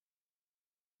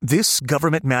This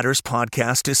Government Matters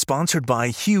podcast is sponsored by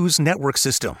Hughes Network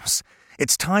Systems.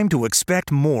 It's time to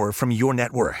expect more from your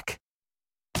network.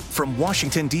 From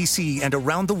Washington, D.C. and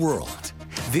around the world,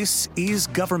 this is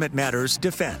Government Matters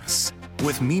Defense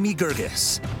with Mimi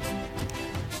Gerges.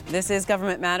 This is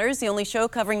Government Matters, the only show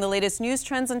covering the latest news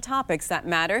trends and topics that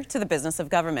matter to the business of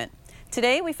government.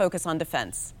 Today, we focus on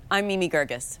defense. I'm Mimi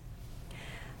Gerges.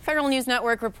 Federal News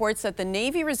Network reports that the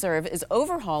Navy Reserve is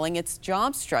overhauling its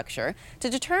job structure to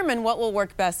determine what will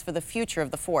work best for the future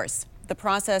of the force. The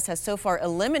process has so far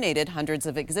eliminated hundreds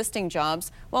of existing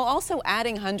jobs while also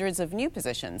adding hundreds of new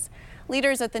positions.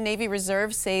 Leaders at the Navy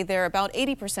Reserve say they're about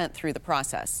 80% through the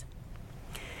process.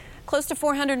 Close to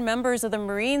 400 members of the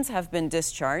Marines have been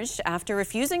discharged after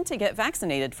refusing to get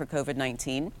vaccinated for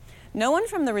COVID-19. No one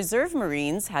from the Reserve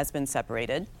Marines has been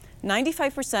separated.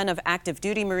 95% of active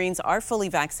duty Marines are fully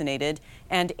vaccinated,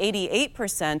 and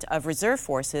 88% of reserve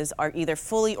forces are either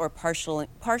fully or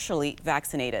partially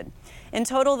vaccinated. In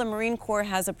total, the Marine Corps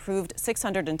has approved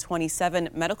 627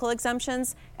 medical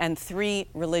exemptions and 3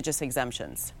 religious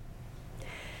exemptions.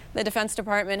 The Defense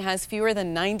Department has fewer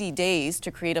than 90 days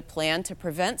to create a plan to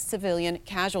prevent civilian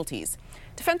casualties.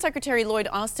 Defense Secretary Lloyd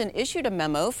Austin issued a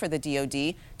memo for the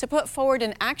DoD to put forward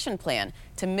an action plan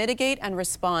to mitigate and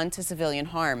respond to civilian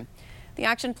harm. The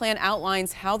action plan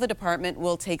outlines how the department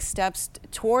will take steps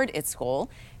toward its goal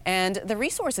and the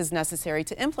resources necessary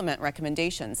to implement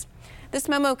recommendations. This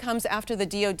memo comes after the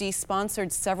DoD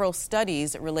sponsored several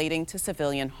studies relating to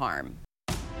civilian harm.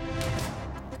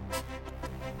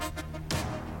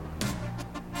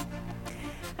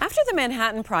 After the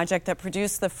Manhattan Project that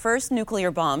produced the first nuclear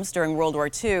bombs during World War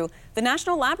II, the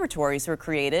National Laboratories were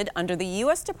created under the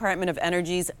U.S. Department of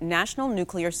Energy's National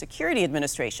Nuclear Security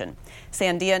Administration.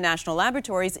 Sandia National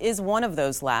Laboratories is one of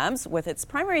those labs, with its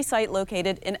primary site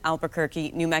located in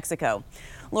Albuquerque, New Mexico.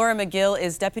 Laura McGill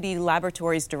is Deputy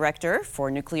Laboratories Director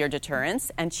for Nuclear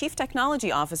Deterrence and Chief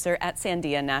Technology Officer at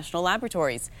Sandia National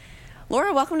Laboratories.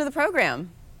 Laura, welcome to the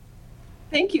program.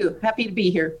 Thank you. Happy to be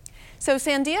here. So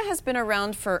Sandia has been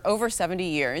around for over 70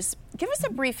 years. Give us a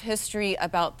brief history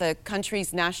about the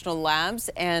country's national labs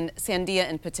and Sandia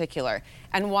in particular,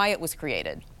 and why it was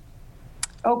created.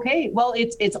 Okay, well,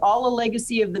 it's all a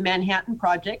legacy of the Manhattan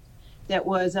Project that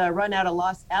was run out of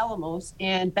Los Alamos.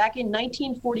 And back in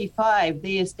 1945,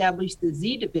 they established the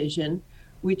Z Division,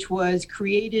 which was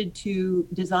created to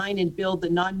design and build the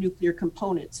non-nuclear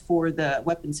components for the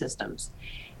weapon systems.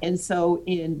 And so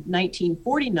in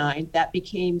 1949, that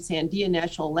became Sandia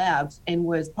National Labs and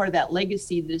was part of that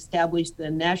legacy that established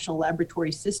the National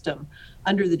Laboratory System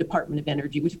under the Department of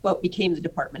Energy, which what became the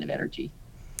Department of Energy.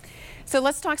 So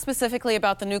let's talk specifically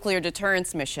about the nuclear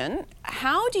deterrence mission.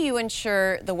 How do you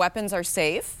ensure the weapons are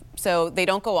safe, so they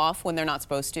don't go off when they're not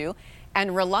supposed to,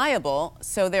 and reliable,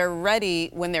 so they're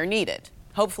ready when they're needed?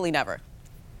 Hopefully never.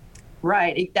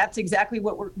 Right. That's exactly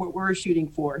what we're shooting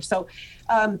for. So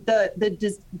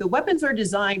the weapons are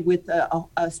designed with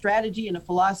a strategy and a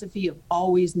philosophy of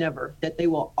always never, that they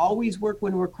will always work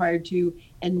when required to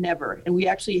and never. And we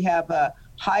actually have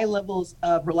high levels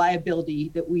of reliability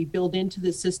that we build into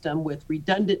the system with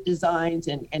redundant designs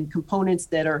and components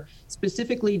that are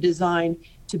specifically designed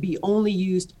to be only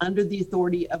used under the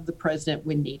authority of the president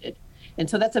when needed. And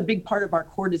so that's a big part of our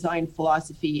core design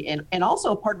philosophy. And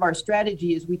also part of our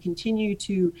strategy as we continue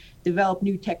to develop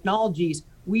new technologies,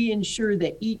 we ensure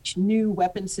that each new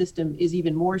weapon system is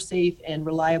even more safe and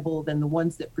reliable than the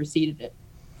ones that preceded it.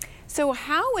 So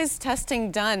how is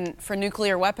testing done for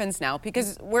nuclear weapons now?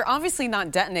 Because we're obviously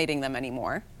not detonating them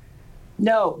anymore.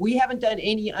 No, we haven't done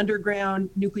any underground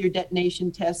nuclear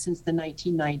detonation tests since the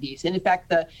 1990s. And in fact,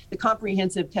 the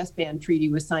Comprehensive Test Ban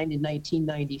Treaty was signed in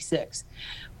 1996.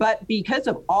 But because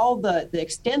of all the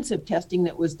extensive testing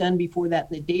that was done before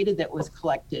that, and the data that was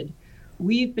collected,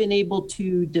 we've been able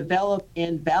to develop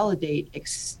and validate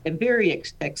very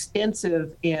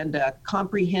extensive and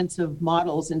comprehensive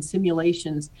models and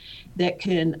simulations that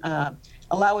can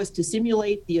allow us to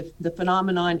simulate the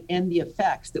phenomenon and the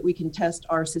effects that we can test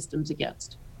our systems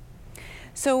against.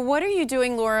 So what are you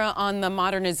doing, Laura, on the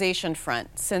modernization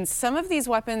front, since some of these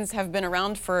weapons have been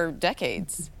around for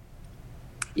decades?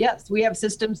 Yes, we have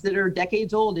systems that are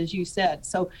decades old, as you said.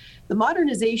 So the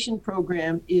modernization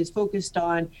program is focused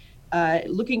on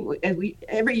looking at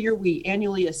every year we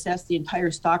annually assess the entire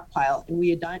stockpile, and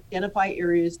we identify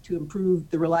areas to improve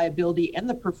the reliability and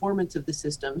the performance of the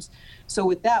systems. So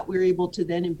with that, we're able to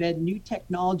then embed new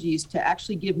technologies to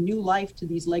actually give new life to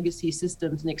these legacy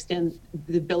systems and extend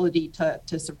the ability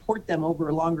to support them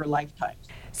over longer lifetimes.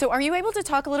 So are you able to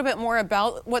talk a little bit more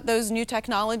about what those new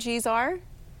technologies are?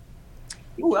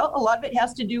 Well, a lot of it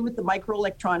has to do with the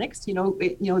microelectronics.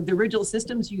 The original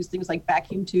systems used things like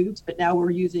vacuum tubes, but now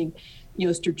we're using,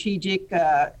 strategic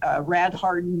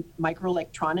rad-hardened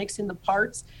microelectronics in the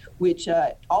parts, which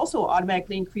also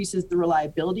automatically increases the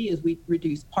reliability as we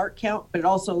reduce part count, but it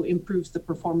also improves the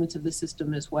performance of the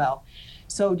system as well.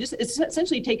 So it's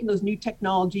essentially taking those new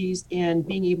technologies and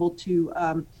being able to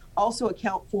also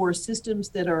account for systems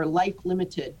that are life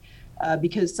limited,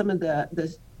 because some of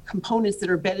the components that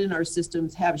are embedded in our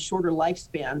systems have shorter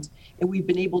lifespans, and we've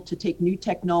been able to take new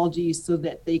technologies so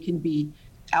that they can be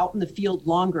out in the field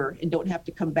longer and don't have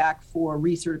to come back for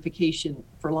recertification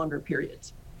for longer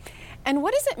periods. And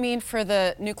what does it mean for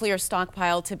the nuclear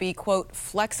stockpile to be, quote,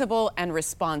 flexible and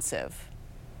responsive?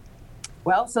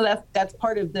 Well, so that's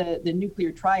part of the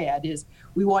nuclear triad. Is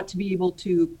we want to be able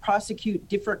to prosecute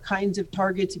different kinds of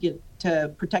targets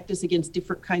to protect us against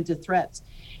different kinds of threats.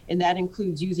 And that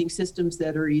includes using systems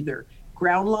that are either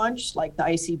ground launch, like the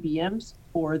ICBMs,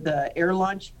 or the air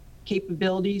launch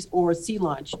capabilities, or sea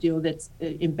launch, that's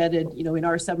embedded, in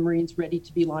our submarines, ready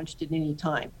to be launched at any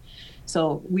time.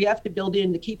 So we have to build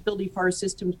in the capability for our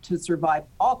system to survive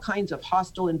all kinds of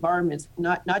hostile environments,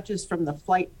 not just from the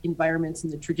flight environments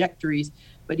and the trajectories,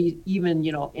 but even,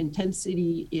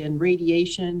 intensity in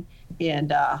radiation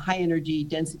and high energy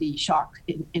density shock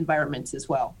environments as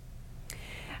well.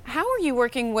 How are you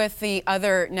working with the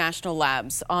other national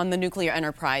labs on the nuclear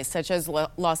enterprise, such as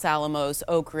Los Alamos,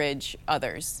 Oak Ridge,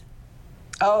 others?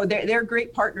 Oh, they're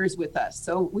great partners with us.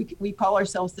 So we call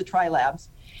ourselves the Tri-Labs.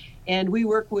 And we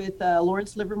work with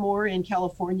Lawrence Livermore in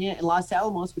California and Los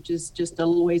Alamos, which is just a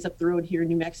little ways up the road here in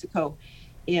New Mexico.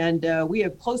 And we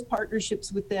have close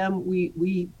partnerships with them.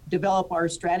 We develop our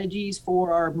strategies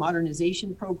for our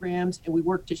modernization programs, and we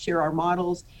work to share our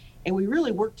models. And we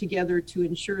really work together to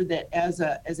ensure that as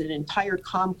an entire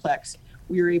complex,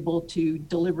 we are able to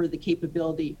deliver the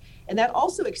capability. And that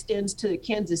also extends to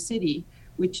Kansas City,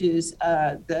 which is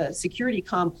the security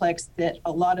complex that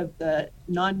a lot of the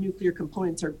non-nuclear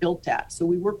components are built at. So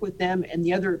we work with them and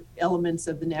the other elements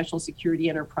of the national security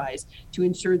enterprise to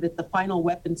ensure that the final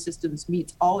weapon systems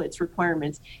meets all its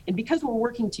requirements. And because we're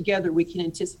working together, we can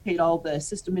anticipate all the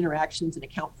system interactions and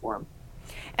account for them.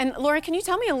 And Laura, can you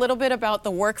tell me a little bit about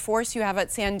the workforce you have at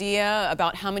Sandia,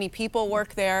 about how many people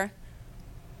work there?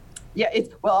 Yeah,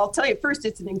 well, I'll tell you first,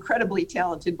 it's an incredibly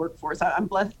talented workforce. I'm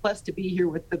blessed to be here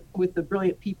with the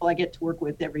brilliant people I get to work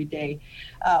with every day.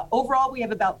 Overall, we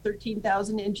have about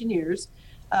 13,000 engineers.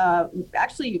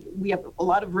 Actually, we have a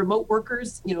lot of remote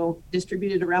workers,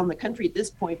 distributed around the country at this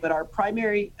point, but our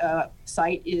primary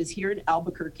site is here in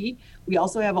Albuquerque. We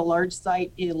also have a large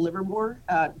site in Livermore,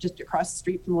 just across the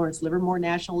street from Lawrence Livermore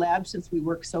National Labs, since we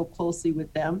work so closely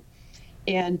with them.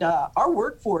 And our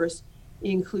workforce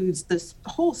includes this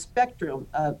whole spectrum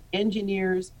of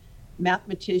engineers,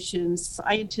 mathematicians,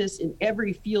 scientists in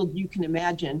every field you can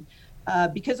imagine.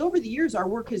 Because over the years, our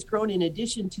work has grown. In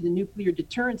addition to the nuclear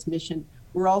deterrence mission,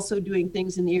 we're also doing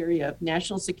things in the area of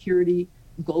national security,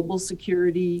 global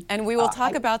security. And we will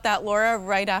talk about that, Laura,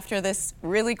 right after this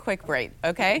really quick break,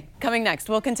 okay? Coming next,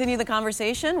 we'll continue the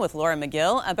conversation with Laura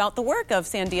McGill about the work of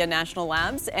Sandia National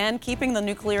Labs and keeping the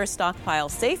nuclear stockpile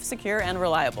safe, secure, and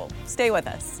reliable. Stay with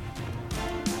us.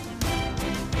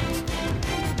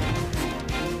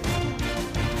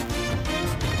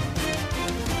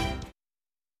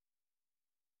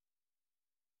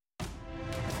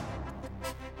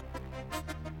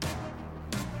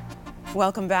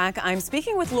 Welcome back. I'm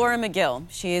speaking with Laura McGill.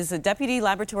 She is the Deputy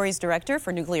Laboratories Director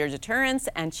for Nuclear Deterrence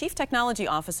and Chief Technology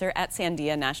Officer at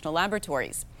Sandia National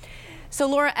Laboratories. So,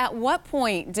 Laura, at what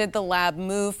point did the lab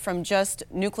move from just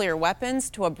nuclear weapons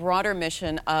to a broader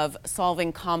mission of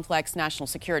solving complex national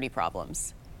security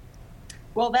problems?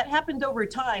 Well, that happened over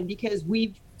time because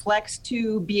we've flexed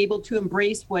to be able to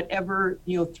embrace whatever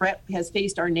threat has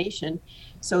faced our nation.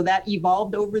 So that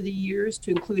evolved over the years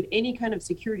to include any kind of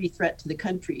security threat to the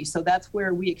country. So that's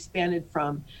where we expanded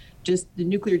from just the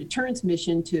nuclear deterrence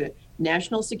mission to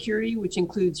national security, which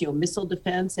includes missile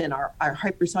defense and our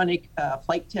hypersonic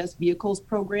flight test vehicles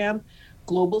program,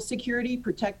 global security,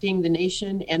 protecting the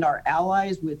nation and our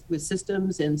allies with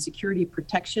systems and security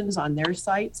protections on their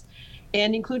sites,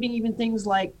 and including even things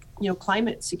like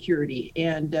climate security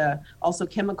and also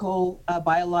chemical,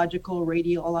 biological,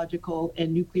 radiological,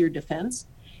 and nuclear defense,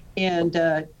 and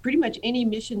pretty much any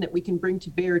mission that we can bring to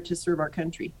bear to serve our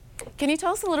country. Can you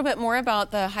tell us a little bit more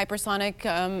about the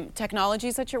hypersonic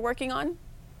technologies that you're working on?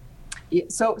 Yeah,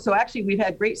 so actually, we've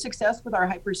had great success with our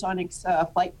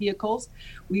hypersonics flight vehicles.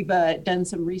 We've done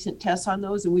some recent tests on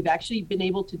those, and we've actually been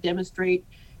able to demonstrate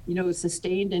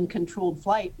sustained and controlled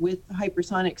flight with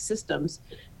hypersonic systems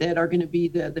that are going to be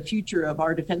the future of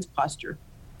our defense posture.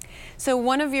 So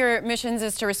one of your missions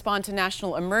is to respond to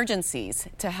national emergencies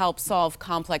to help solve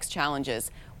complex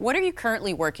challenges. What are you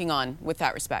currently working on with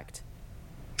that respect?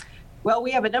 Well,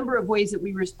 we have a number of ways that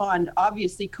we respond.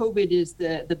 Obviously, COVID is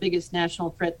the biggest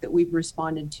national threat that we've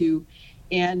responded to.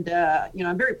 And,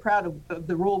 I'm very proud of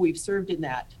the role we've served in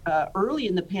that. Early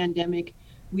in the pandemic,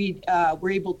 we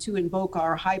were able to invoke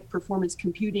our high performance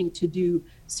computing to do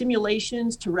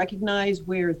simulations to recognize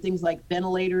where things like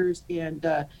ventilators and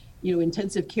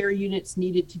intensive care units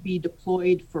needed to be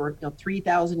deployed for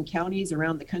 3,000 counties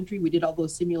around the country. We did all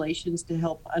those simulations to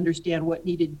help understand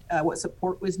what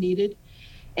support was needed.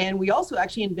 And we also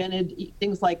actually invented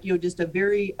things like, just a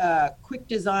very quick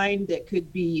design that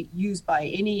could be used by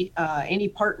any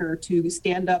partner to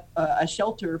stand up a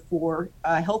shelter for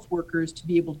health workers to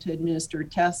be able to administer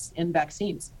tests and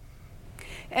vaccines.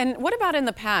 And what about in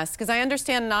the past? Because I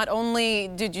understand not only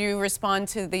did you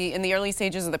respond in the early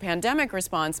stages of the pandemic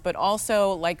response, but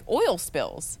also like oil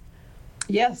spills.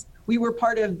 Yes, we were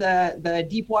part of the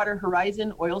Deepwater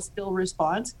Horizon oil spill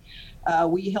response.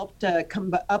 We helped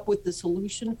come up with the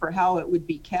solution for how it would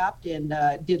be capped and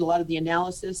did a lot of the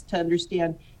analysis to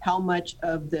understand how much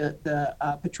of the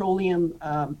petroleum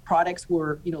products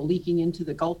were leaking into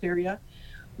the Gulf area.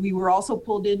 We were also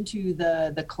pulled into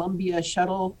the Columbia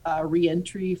shuttle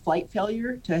reentry flight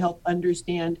failure to help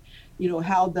understand,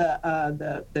 how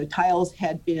the tiles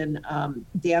had been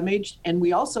damaged. And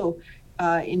we also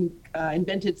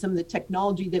invented some of the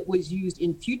technology that was used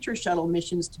in future shuttle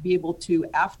missions to be able to,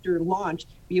 after launch,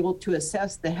 be able to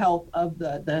assess the health of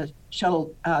the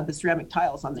shuttle, the ceramic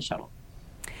tiles on the shuttle.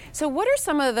 So what are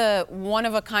some of the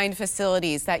one-of-a-kind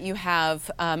facilities that you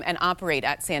have and operate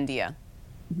at Sandia?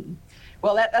 Mm-hmm.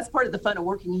 Well, that's part of the fun of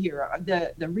working here.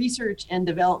 The research and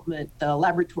development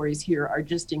laboratories here are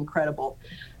just incredible.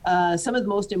 Some of the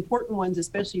most important ones,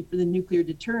 especially for the nuclear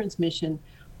deterrence mission,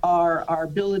 are our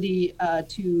ability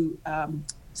to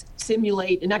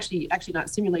simulate, and actually not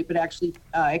simulate, but actually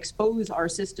expose our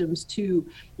systems to,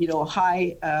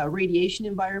 high radiation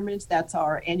environments. That's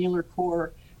our annular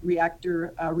core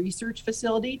reactor research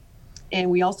facility.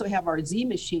 And we also have our Z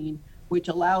machine, which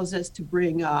allows us to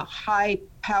bring high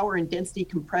power and density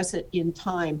compressor in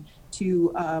time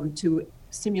to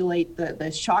simulate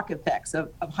the shock effects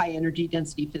of high energy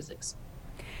density physics.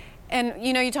 And,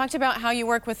 you talked about how you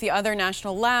work with the other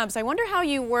national labs. I wonder how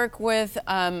you work with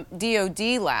DoD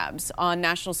labs on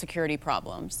national security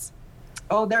problems.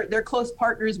 Oh, they're close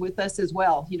partners with us as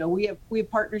well. We have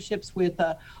partnerships with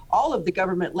all of the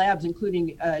government labs,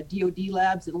 including DoD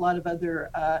labs and a lot of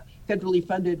other federally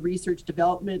funded research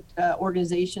development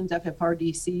organizations,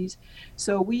 FFRDCs.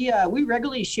 So we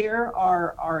regularly share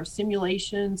our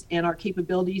simulations and our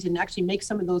capabilities, and actually make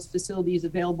some of those facilities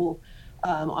available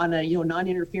on a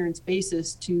non-interference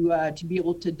basis to be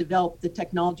able to develop the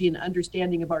technology and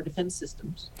understanding of our defense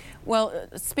systems. Well,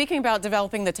 speaking about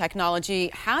developing the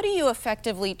technology, how do you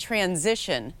effectively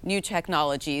transition new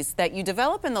technologies that you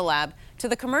develop in the lab to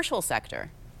the commercial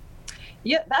sector?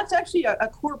 Yeah, that's actually a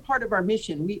core part of our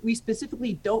mission. We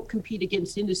specifically don't compete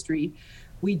against industry.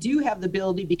 We do have the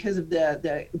ability, because of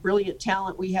the brilliant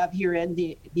talent we have here and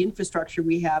the infrastructure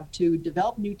we have, to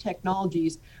develop new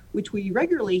technologies, which we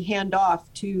regularly hand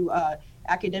off to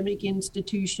academic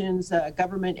institutions,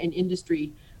 government, and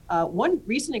industry. One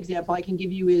recent example I can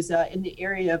give you is in the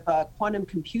area of quantum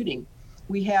computing.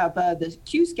 We have the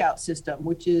Q-Scout system,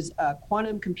 which is a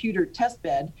quantum computer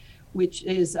testbed, which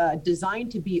is designed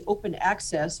to be open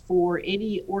access for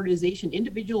any organization,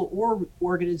 individual or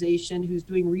organization, who's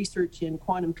doing research in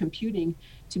quantum computing,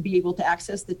 to be able to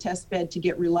access the testbed to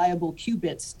get reliable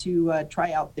qubits to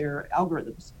try out their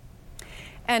algorithms.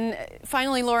 And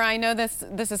finally, Laura, I know this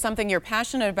is something you're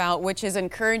passionate about, which is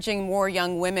encouraging more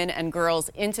young women and girls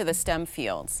into the STEM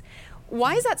fields.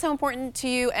 Why is that so important to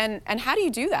you, and how do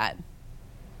you do that?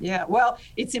 Yeah, well,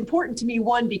 it's important to me,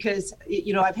 one, because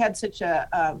I've had such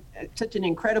an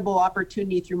incredible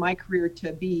opportunity through my career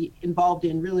to be involved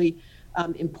in really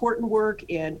important work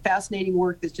and fascinating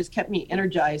work that's just kept me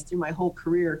energized through my whole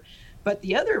career. But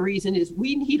the other reason is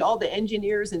we need all the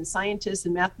engineers and scientists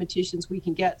and mathematicians we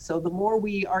can get. So the more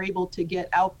we are able to get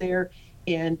out there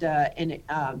and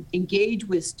engage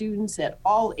with students at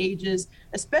all ages,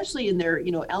 especially in their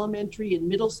elementary and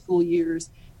middle school years,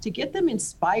 to get them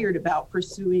inspired about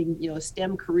pursuing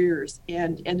STEM careers.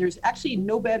 And there's actually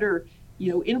no better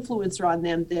influencer on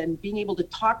them than being able to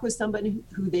talk with somebody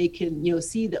who they can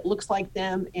see that looks like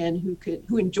them, and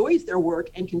who enjoys their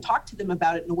work and can talk to them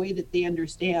about it in a way that they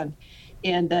understand,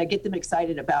 and get them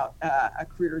excited about a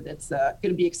career that's going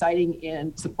to be exciting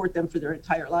and support them for their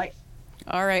entire life.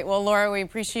 All right. Well, Laura, we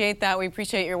appreciate that. We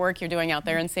appreciate your work you're doing out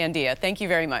there in Sandia. Thank you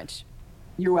very much.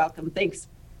 You're welcome. Thanks.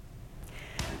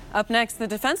 Up next, the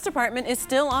Defense Department is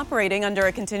still operating under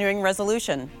a continuing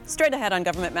resolution. Straight ahead on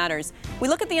Government Matters, we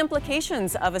look at the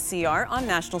implications of a CR on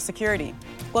national security.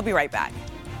 We'll be right back.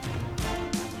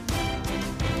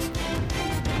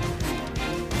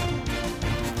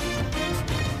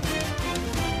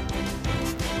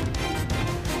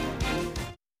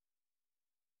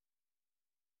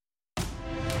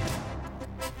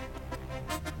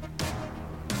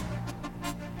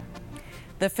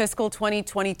 The fiscal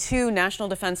 2022 National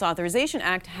Defense Authorization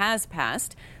Act has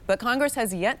passed, but Congress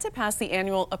has yet to pass the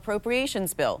annual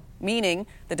Appropriations bill, meaning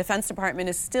the Defense Department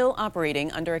is still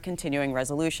operating under a continuing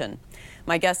resolution.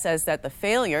 My guest says that the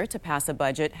failure to pass a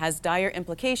budget has dire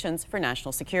implications for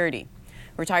national security.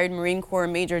 Retired Marine Corps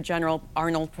Major General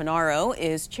Arnold Punaro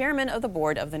is chairman of the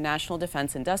board of the National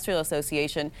Defense Industrial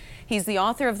Association. He's the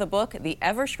author of the book, The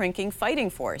Ever-Shrinking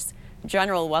Fighting Force.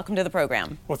 General, welcome to the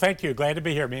program. Well, thank you. Glad to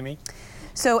be here, Mimi.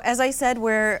 So, as I said,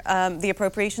 the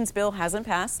appropriations bill hasn't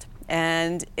passed,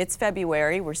 and it's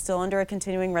February. We're still under a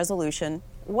continuing resolution.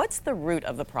 What's the root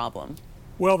of the problem?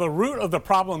 Well, the root of the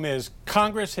problem is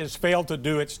Congress has failed to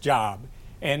do its job,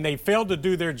 and they failed to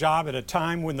do their job at a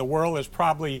time when the world is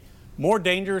probably more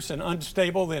dangerous and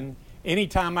unstable than any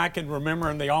time I can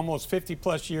remember in the almost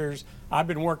 50-plus years I've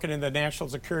been working in the national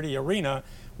security arena.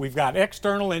 We've got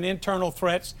external and internal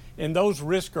threats, and those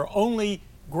risks are only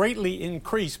greatly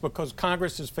increased because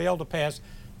Congress has failed to pass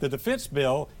the defense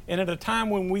bill, and at a time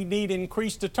when we need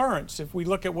increased deterrence. If we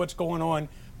look at what's going on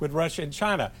with Russia and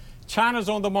China, China's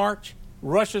on the march,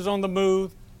 Russia's on the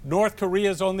move, North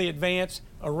Korea's on the advance,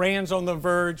 Iran's on the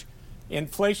verge,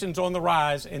 inflation's on the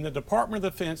rise, and the Department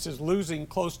of Defense is losing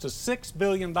close to $6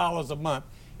 billion a month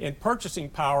in purchasing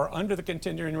power under the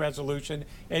continuing resolution.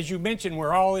 As you mentioned,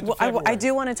 we're all into February. I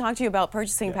do want to talk to you about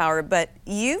purchasing power, but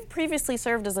you've previously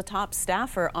served as a top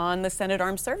staffer on the Senate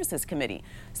Armed Services Committee.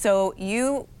 So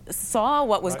you saw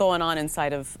what was going on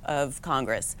inside of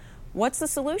Congress. What's the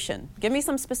solution? Give me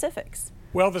some specifics.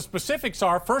 Well, the specifics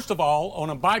are, first of all, on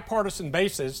a bipartisan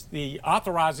basis, the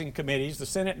authorizing committees, the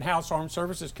Senate and House Armed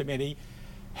Services Committee,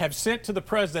 have sent to the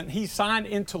president. He signed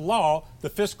into law the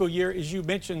fiscal year, as you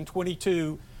mentioned,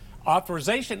 22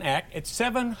 Authorization Act at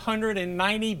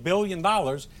 $790 billion,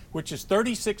 which is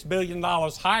 $36 billion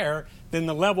higher than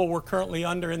the level we're currently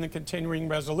under in the continuing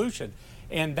resolution.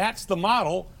 And that's the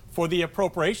model for the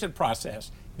appropriation process.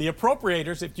 The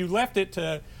appropriators, if you left it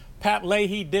to Pat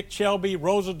Leahy, Dick Shelby,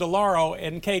 Rosa DeLauro,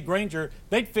 and Kay Granger,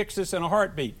 they'd fix this in a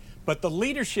heartbeat. But the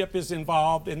leadership is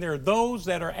involved, and there are those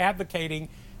that are advocating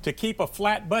to keep a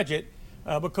flat budget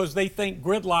because they think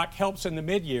gridlock helps in the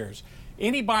mid-years.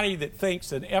 Anybody that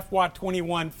thinks an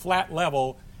FY21 flat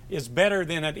level is better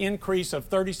than an increase of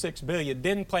 $36 billion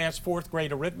didn't pass fourth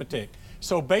grade arithmetic.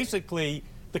 So basically,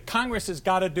 the Congress has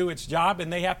got to do its job,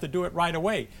 and they have to do it right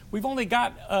away. We've only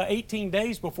got 18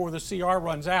 days before the CR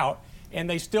runs out, and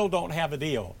they still don't have a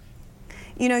deal.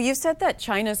 You know, you said that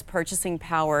China's purchasing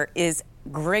power is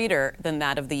greater than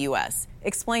that of the U.S.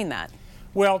 Explain that.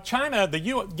 Well, China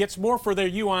gets more for their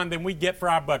yuan than we get for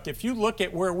our buck. If you look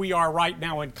at where we are right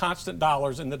now in constant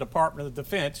dollars in the Department of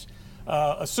Defense,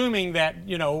 assuming that,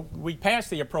 we pass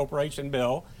the appropriation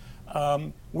bill,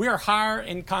 we are higher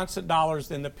in constant dollars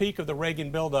than the peak of the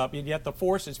Reagan buildup, and yet the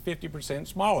force is 50%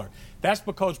 smaller. That's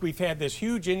because we've had this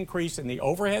huge increase in the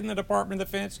overhead in the Department of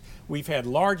Defense. We've had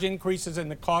large increases in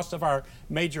the cost of our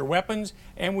major weapons,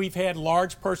 and we've had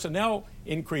large personnel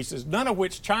increases, none of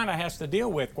which China has to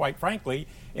deal with, quite frankly.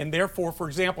 And therefore, for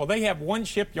example, they have one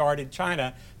shipyard in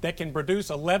China that can produce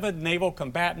 11 naval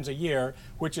combatants a year,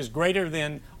 which is greater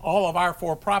than all of our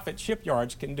for-profit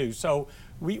shipyards can do. So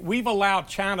we've allowed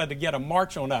China to get a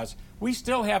march on us. We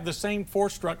still have the same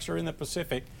force structure in the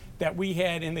Pacific that we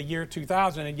had in the year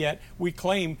 2000, and yet we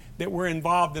claim that we're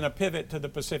involved in a pivot to the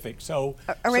Pacific. So,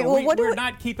 we're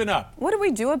not keeping up. What do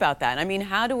we do about that? I mean,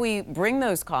 how do we bring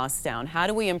those costs down? How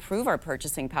do we improve our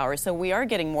purchasing power so we are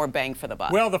getting more bang for the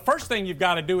buck? Well, the first thing you've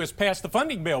got to do is pass the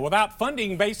funding bill. Without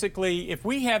funding, basically, if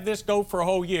we have this go for a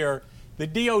whole year, the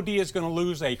DOD is going to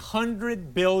lose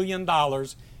 $100 billion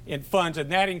in funds,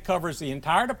 and that covers the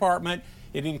entire department.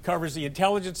 It covers the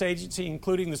intelligence agency,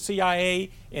 including the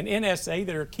CIA and NSA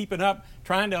that are keeping up,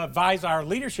 trying to advise our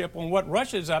leadership on what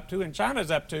Russia's up to and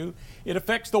China's up to. It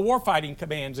affects the warfighting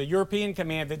commands, the European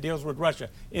command that deals with Russia,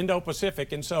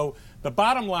 Indo-Pacific. And so the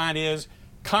bottom line is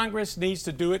Congress needs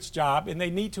to do its job, and they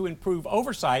need to improve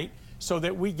oversight so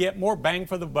that we get more bang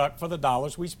for the buck for the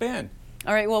dollars we spend.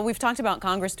 All right, well, we've talked about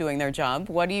Congress doing their job.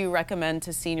 What do you recommend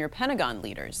to senior Pentagon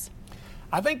leaders?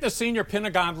 I think the senior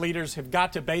Pentagon leaders have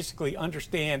got to basically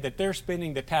understand that they're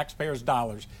spending the taxpayers'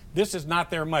 dollars. This is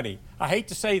not their money. I hate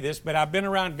to say this, but I've been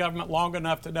around government long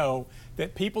enough to know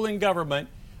that people in government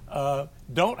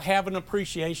don't have an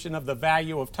appreciation of the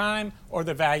value of time or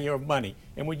the value of money.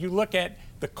 And when you look at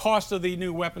the cost of the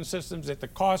new weapon systems, at the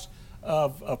cost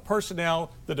of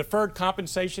personnel, the deferred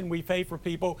compensation we pay for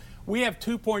people, we have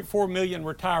 2.4 million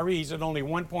retirees and only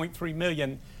 1.3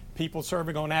 million people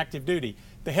serving on active duty.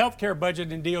 The healthcare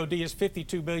budget in DOD is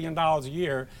 $52 billion a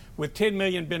year, with 10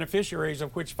 million beneficiaries,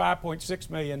 of which 5.6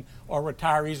 million are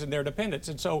retirees and their dependents.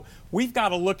 And so we've got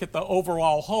to look at the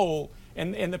overall whole,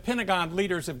 and the Pentagon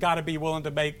leaders have got to be willing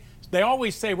to make, they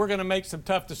always say we're going to make some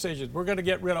tough decisions. We're going to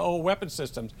get rid of old weapon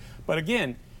systems. But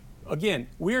again,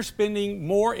 we're spending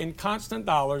more in constant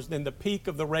dollars than the peak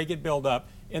of the Reagan buildup,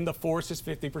 and the force is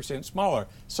 50% smaller.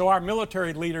 So our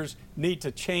military leaders need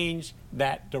to change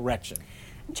that direction.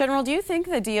 General, do you think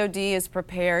the DOD is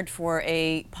prepared for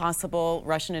a possible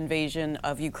Russian invasion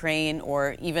of Ukraine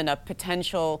or even a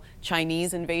potential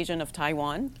Chinese invasion of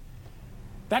Taiwan?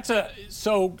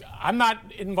 So I'm not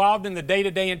involved in the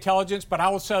day-to-day intelligence, but I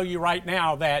will tell you right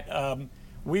now that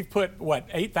we've put,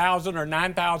 8,000 or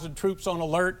 9,000 troops on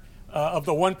alert of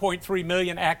the 1.3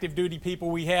 million active duty people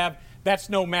we have. That's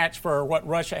no match for what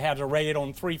Russia has arrayed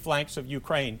on three flanks of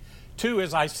Ukraine. Two,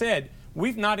 as I said,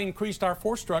 we've not increased our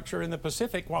force structure in the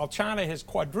Pacific while China has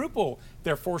quadrupled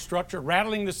their force structure,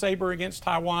 rattling the saber against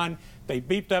Taiwan. They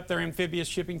beefed up their amphibious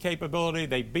shipping capability.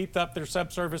 They beefed up their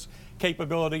subsurface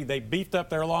capability. They beefed up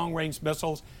their long-range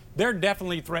missiles. They're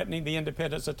definitely threatening the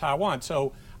independence of Taiwan.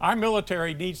 So our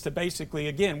military needs to basically,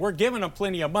 again, we're giving them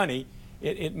plenty of money.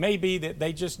 It may be that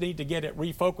they just need to get it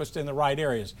refocused in the right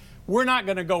areas. We're not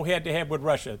going to go head-to-head with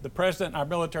Russia. The president and our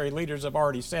military leaders have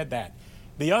already said that.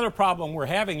 The other problem we're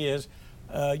having is,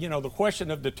 the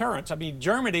question of deterrence. I mean,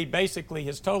 Germany basically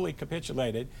has totally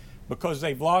capitulated because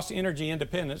they've lost energy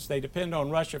independence. They depend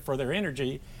on Russia for their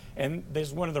energy, and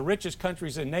there's one of the richest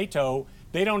countries in NATO.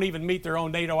 They don't even meet their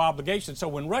own NATO obligations. So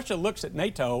when Russia looks at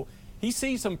NATO, he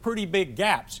sees some pretty big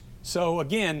gaps. So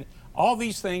again, all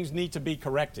these things need to be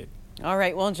corrected. All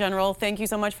right. Well, General, thank you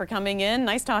so much for coming in.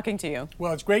 Nice talking to you.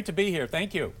 Well, it's great to be here.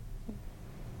 Thank you.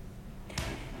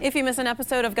 If you miss an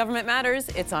episode of Government Matters,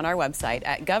 it's on our website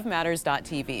at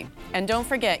govmatters.tv. And don't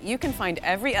forget, you can find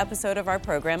every episode of our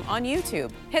program on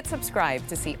YouTube. Hit subscribe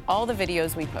to see all the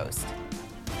videos we post.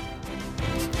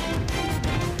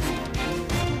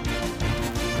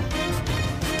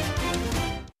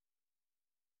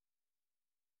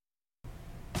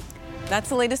 That's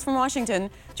the latest from Washington.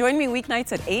 Join me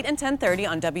weeknights at 8 and 10:30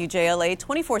 on WJLA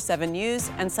 24/7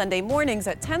 News and Sunday mornings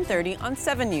at 10:30 on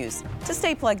 7 News to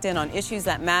stay plugged in on issues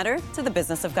that matter to the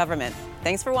business of government.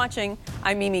 Thanks for watching.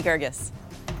 I'm Mimi Gerges.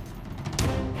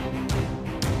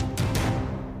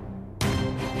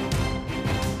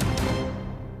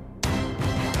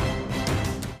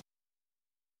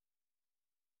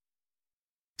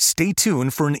 Stay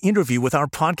tuned for an interview with our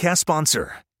podcast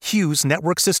sponsor, Hughes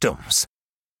Network Systems.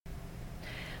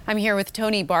 I'm here with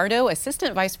Tony Bardo,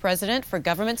 Assistant Vice President for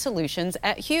Government Solutions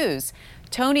at Hughes.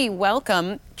 Tony,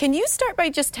 welcome. Can you start by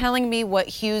just telling me what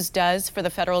Hughes does for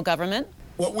the federal government?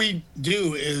 What we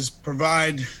do is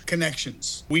provide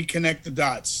connections. We connect the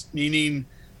dots, meaning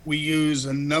we use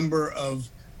a number of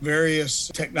various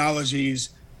technologies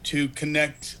to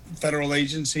connect federal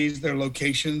agencies, their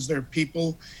locations, their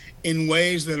people in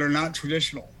ways that are not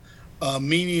traditional,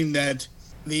 meaning that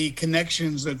the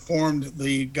connections that formed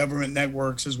the government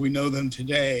networks as we know them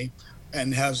today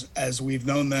and as we've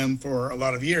known them for a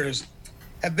lot of years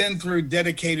have been through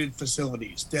dedicated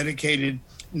facilities, dedicated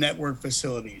network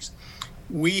facilities.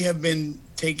 We have been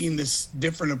taking this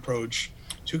different approach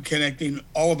to connecting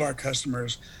all of our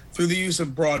customers through the use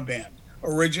of broadband,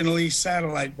 originally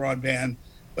satellite broadband,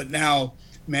 but now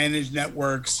managed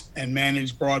networks and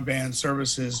managed broadband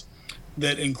services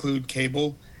that include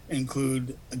cable,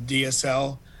 include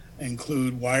DSL,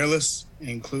 include wireless,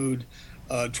 include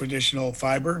traditional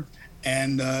fiber,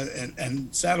 and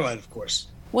satellite, of course.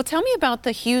 Well, tell me about the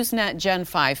HughesNet Gen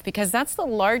 5, because that's the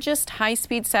largest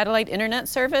high-speed satellite internet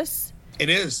service. It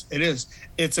is.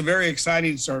 It's a very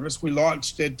exciting service. We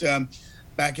launched it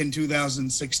back in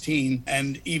 2016,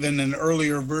 and even an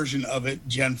earlier version of it,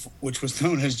 which was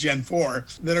known as Gen 4,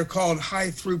 that are called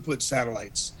high-throughput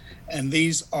satellites. And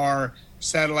these are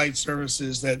satellite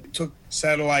services that took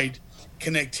satellite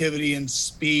connectivity and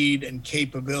speed and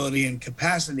capability and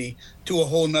capacity to a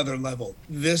whole nother level.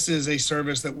 This is a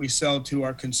service that we sell to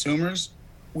our consumers.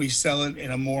 We sell it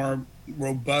in a more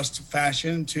robust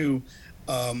fashion to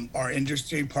our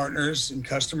industry partners and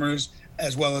customers,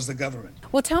 as well as the government.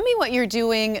 Well, tell me what you're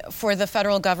doing for the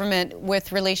federal government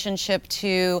with relationship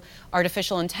to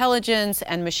artificial intelligence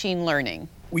and machine learning.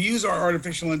 We use our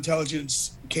artificial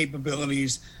intelligence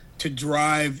capabilities to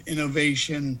drive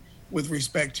innovation with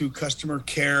respect to customer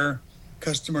care,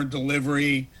 customer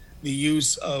delivery, the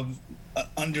use of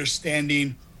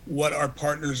understanding what our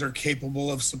partners are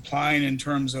capable of supplying in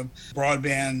terms of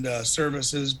broadband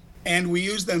services. And we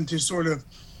use them to sort of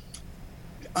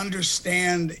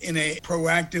understand in a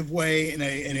proactive way, in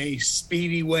a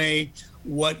speedy way,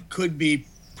 what could be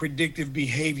predictive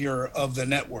behavior of the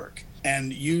network,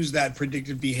 and use that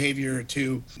predictive behavior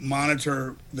to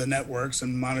monitor the networks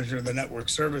and monitor the network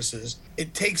services.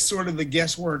 It takes sort of the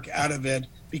guesswork out of it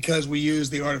because we use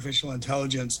the artificial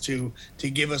intelligence to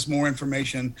give us more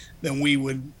information than we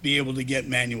would be able to get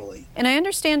manually. And I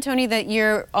understand, Tony, that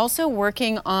you're also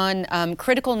working on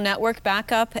critical network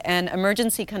backup and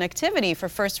emergency connectivity for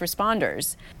first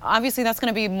responders. Obviously, that's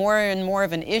going to be more and more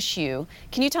of an issue.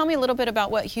 Can you tell me a little bit about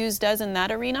what Hughes does in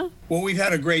that arena? Well, we've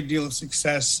had a great deal of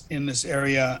success in this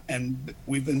area, and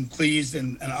we've been pleased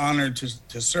and honored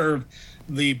to serve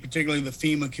particularly the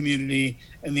FEMA community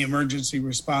and the emergency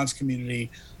response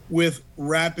community with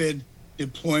rapid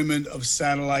deployment of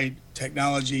satellite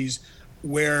technologies,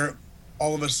 where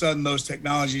all of a sudden those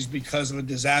technologies, because of a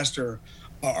disaster,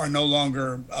 are no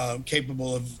longer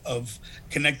capable of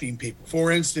connecting people.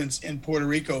 For instance, in Puerto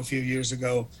Rico a few years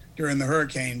ago during the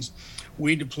hurricanes,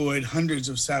 we deployed hundreds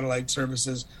of satellite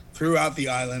services throughout the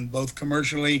island, both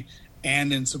commercially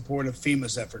and in support of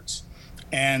FEMA's efforts.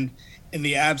 And in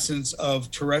the absence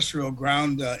of terrestrial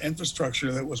ground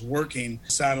infrastructure that was working,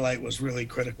 satellite was really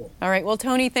critical. All right. Well,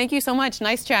 Tony, thank you so much.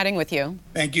 Nice chatting with you.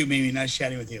 Thank you, Mimi. Nice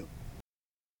chatting with you.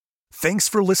 Thanks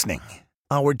for listening.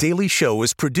 Our daily show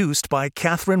is produced by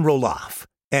Catherine Roloff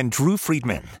and Drew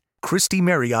Friedman. Christy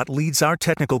Marriott leads our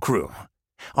technical crew.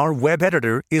 Our web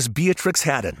editor is Beatrix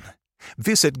Haddon.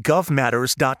 Visit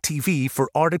govmatters.tv for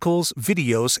articles,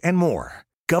 videos, and more.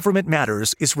 Government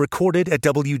Matters is recorded at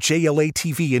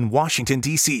WJLA-TV in Washington,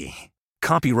 D.C.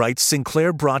 Copyright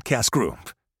Sinclair Broadcast Group.